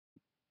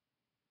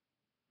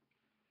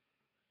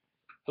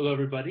Hello,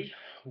 everybody.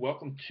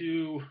 Welcome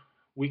to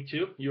week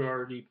two. You're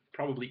already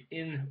probably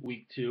in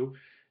week two,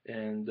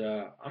 and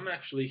I'm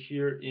actually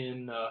here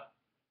in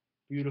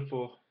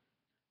beautiful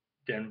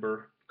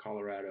Denver,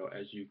 Colorado,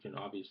 as you can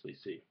obviously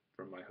see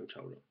from my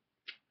hotel room.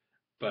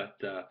 But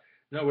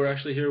no, we're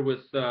actually here with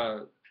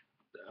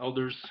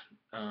elders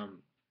um,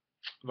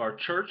 of our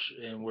church,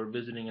 and we're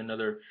visiting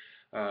another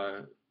uh,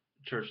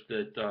 church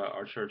that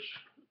our church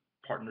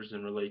partners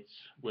and relates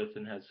with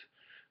and has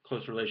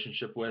close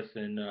relationship with,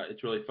 and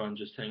it's really fun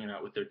just hanging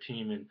out with their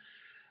team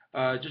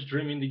and just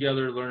dreaming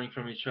together, learning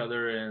from each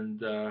other, and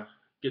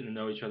getting to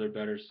know each other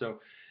better. So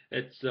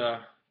it's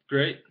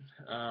great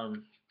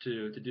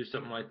to do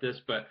something like this,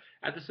 but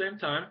at the same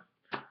time,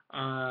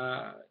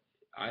 uh,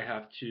 I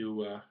have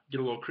to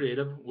get a little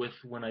creative with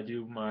when I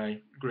do my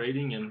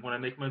grading and when I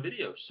make my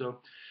videos. So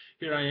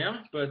here I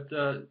am, but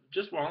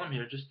just while I'm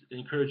here, just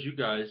encourage you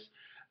guys.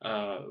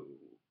 Uh,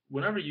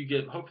 Whenever you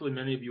get, hopefully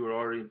many of you are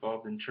already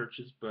involved in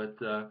churches, but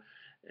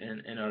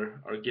and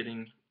are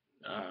getting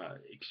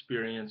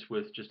experience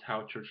with just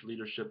how church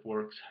leadership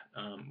works,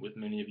 with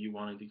many of you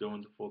wanting to go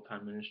into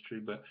full-time ministry.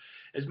 But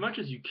as much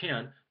as you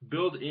can,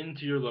 build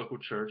into your local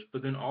church,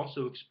 but then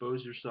also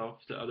expose yourself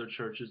to other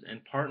churches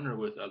and partner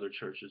with other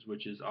churches,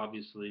 which is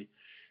obviously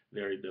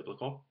very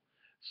biblical.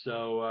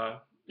 So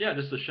yeah,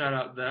 just a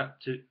shout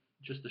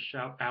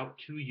out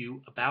to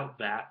you about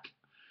that.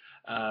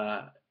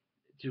 Uh,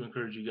 to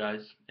encourage you guys.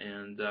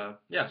 And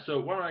yeah,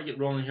 so why don't I get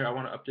rolling here? I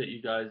want to update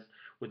you guys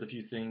with a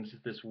few things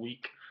this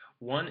week.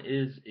 One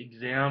is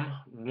exam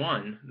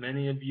one.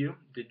 Many of you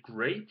did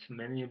great.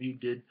 Many of you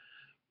did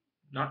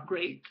not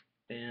great.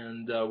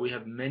 And we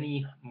have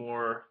many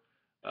more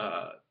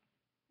uh,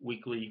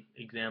 weekly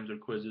exams or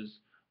quizzes,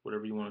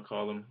 whatever you want to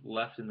call them,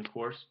 left in the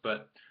course.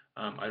 But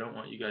I don't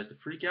want you guys to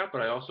freak out,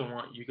 but I also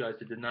want you guys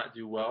that did not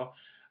do well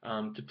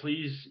to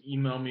please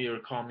email me or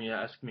call me,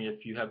 ask me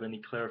if you have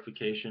any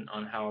clarification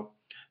on how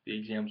the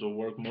exams will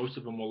work. Most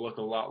of them will look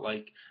a lot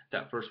like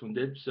that first one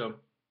did. So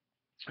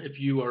if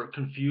you are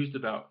confused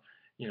about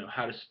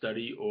how to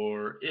study,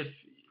 or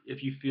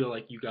if you feel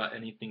like you got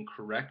anything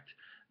correct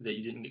that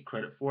you didn't get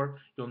credit for,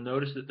 you'll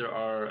notice that there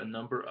are a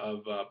number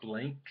of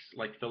blanks,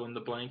 like fill in the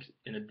blanks,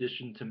 in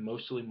addition to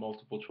mostly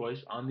multiple choice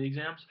on the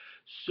exams.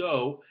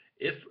 So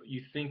if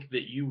you think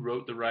that you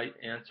wrote the right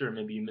answer, or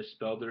maybe you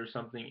misspelled it or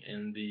something,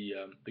 and the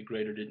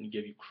grader didn't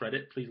give you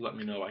credit, please let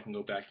me know. I can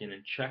go back in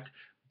and check,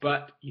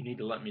 but you need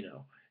to let me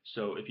know.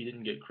 So if you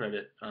didn't get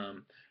credit,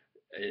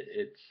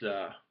 it's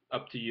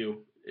up to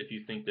you. If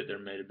you think that there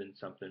may have been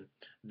something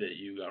that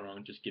you got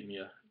wrong, just give me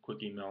a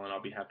quick email and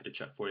I'll be happy to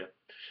check for you.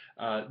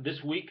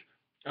 This week,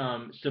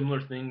 similar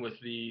thing with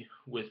the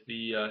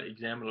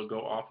exam. It'll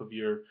go off of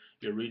your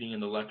reading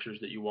and the lectures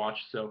that you watch.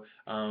 So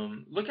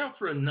look out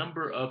for a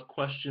number of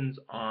questions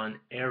on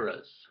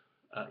eras,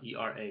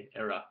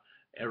 era,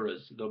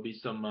 eras. There'll be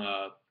some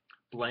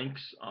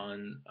blanks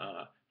on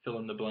fill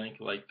in the blank,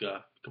 like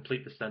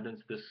complete the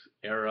sentence. This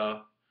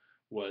era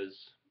was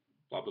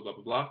blah blah blah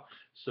blah blah.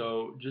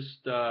 So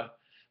just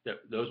that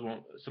those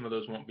won't some of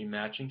those won't be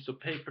matching. So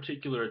pay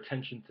particular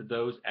attention to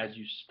those as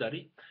you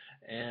study,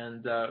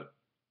 and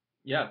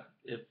yeah,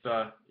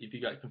 if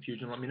you got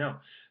confusion, let me know.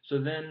 So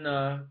then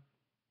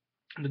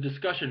the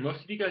discussion.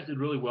 Most of you guys did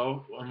really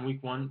well on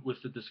week one with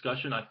the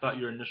discussion. I thought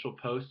your initial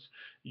posts,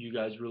 you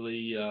guys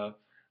really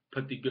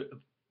put the good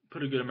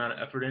put a good amount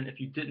of effort in. If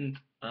you didn't,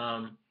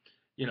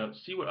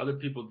 see what other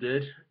people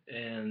did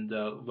and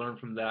learn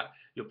from that.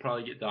 You'll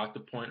probably get docked a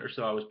point or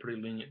so. I was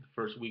pretty lenient the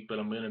first week, but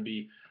I'm going to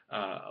be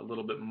a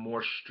little bit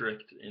more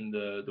strict in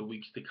the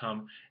weeks to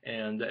come.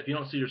 And if you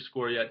don't see your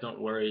score yet, don't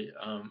worry.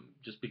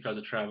 Just because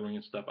of traveling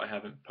and stuff, I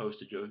haven't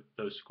posted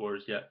those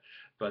scores yet.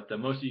 But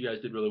most of you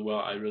guys did really well.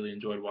 I really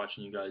enjoyed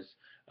watching you guys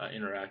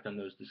interact on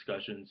those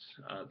discussions.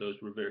 Those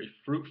were very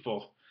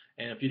fruitful.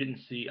 And if you didn't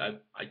see,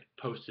 I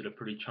posted a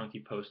pretty chunky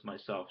post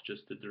myself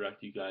just to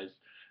direct you guys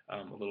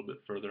a little bit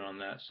further on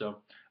that. So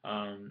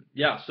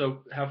yeah, so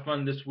have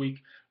fun this week.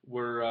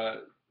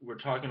 We're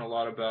talking a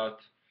lot about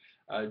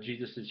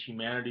Jesus'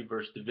 humanity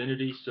versus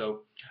divinity.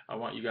 So I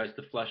want you guys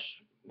to flesh.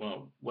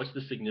 Well, what's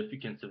the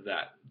significance of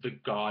that? The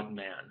God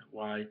man.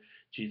 Why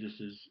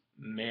Jesus'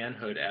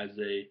 manhood as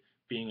a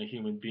being a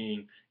human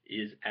being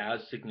is as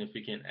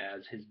significant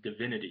as his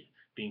divinity,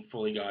 being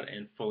fully God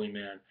and fully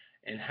man,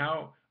 and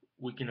how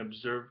we can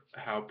observe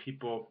how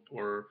people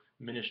or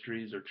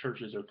ministries or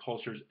churches or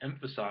cultures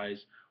emphasize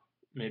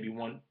maybe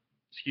one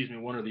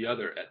or the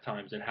other at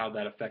times, and how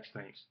that affects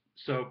things.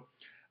 So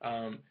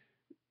um,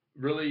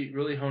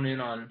 really hone in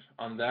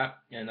on that,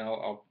 and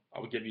I'll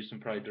give you some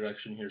probably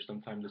direction here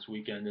sometime this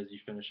weekend as you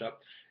finish up,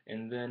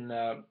 and then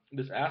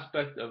this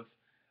aspect of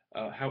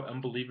how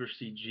unbelievers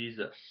see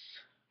Jesus.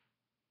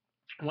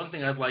 One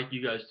thing I'd like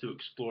you guys to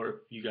explore, if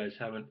you guys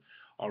haven't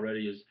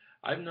already, is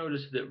I've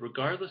noticed that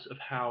regardless of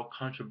how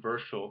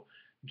controversial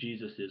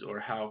Jesus is, or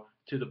how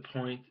to the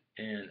point,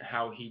 and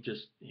how he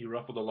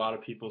ruffled a lot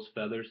of people's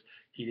feathers,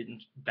 he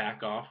didn't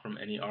back off from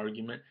any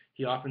argument.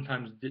 He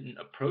oftentimes didn't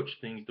approach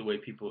things the way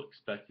people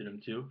expected him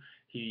to.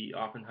 He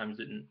oftentimes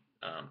didn't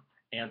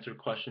answer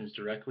questions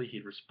directly.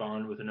 He'd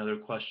respond with another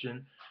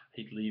question.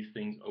 He'd leave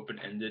things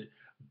open-ended,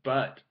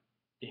 but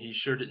he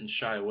sure didn't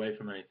shy away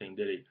from anything,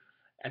 did he?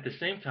 At the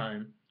same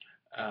time,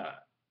 uh,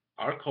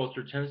 our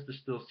culture tends to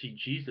still see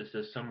Jesus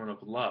as someone of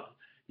love.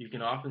 You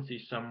can often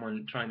see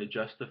someone trying to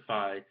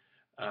justify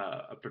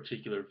a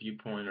particular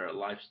viewpoint or a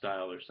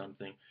lifestyle or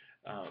something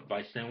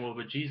by saying, well,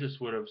 but Jesus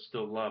would have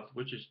still loved,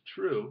 which is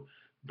true,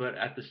 but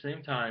at the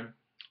same time,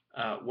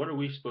 what are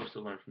we supposed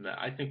to learn from that?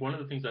 I think one of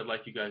the things I'd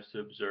like you guys to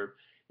observe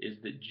is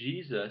that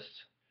Jesus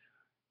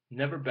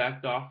never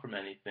backed off from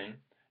anything,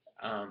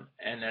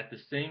 and at the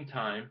same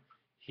time,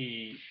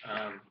 he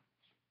um,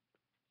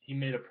 he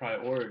made a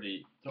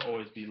priority to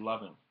always be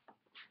loving.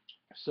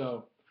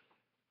 So,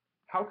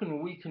 how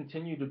can we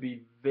continue to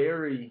be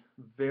very,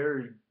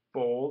 very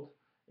bold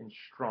and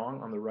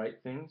strong on the right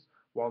things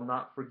while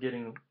not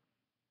forgetting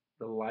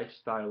the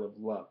lifestyle of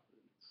love?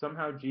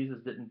 Somehow Jesus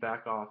didn't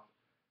back off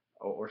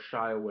or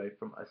shy away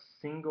from a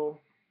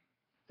single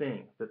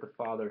thing that the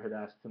Father had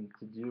asked him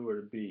to do or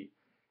to be,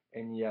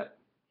 and yet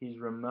he's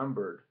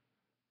remembered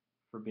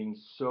for being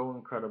so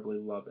incredibly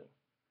loving.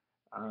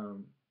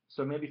 Um,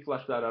 so maybe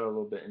flesh that out a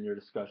little bit in your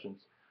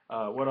discussions.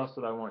 What else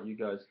did I want you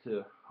guys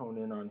to hone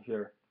in on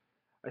here?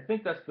 I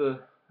think that's the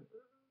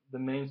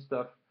main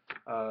stuff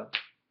uh,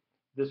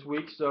 this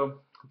week. So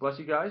bless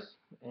you guys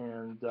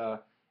and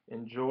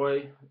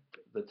enjoy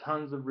the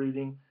tons of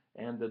reading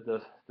and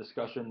the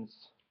discussions.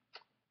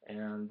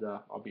 And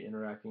I'll be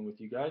interacting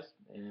with you guys.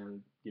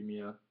 And give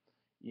me a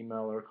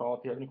email or a call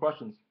if you have any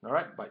questions. All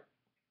right, bye.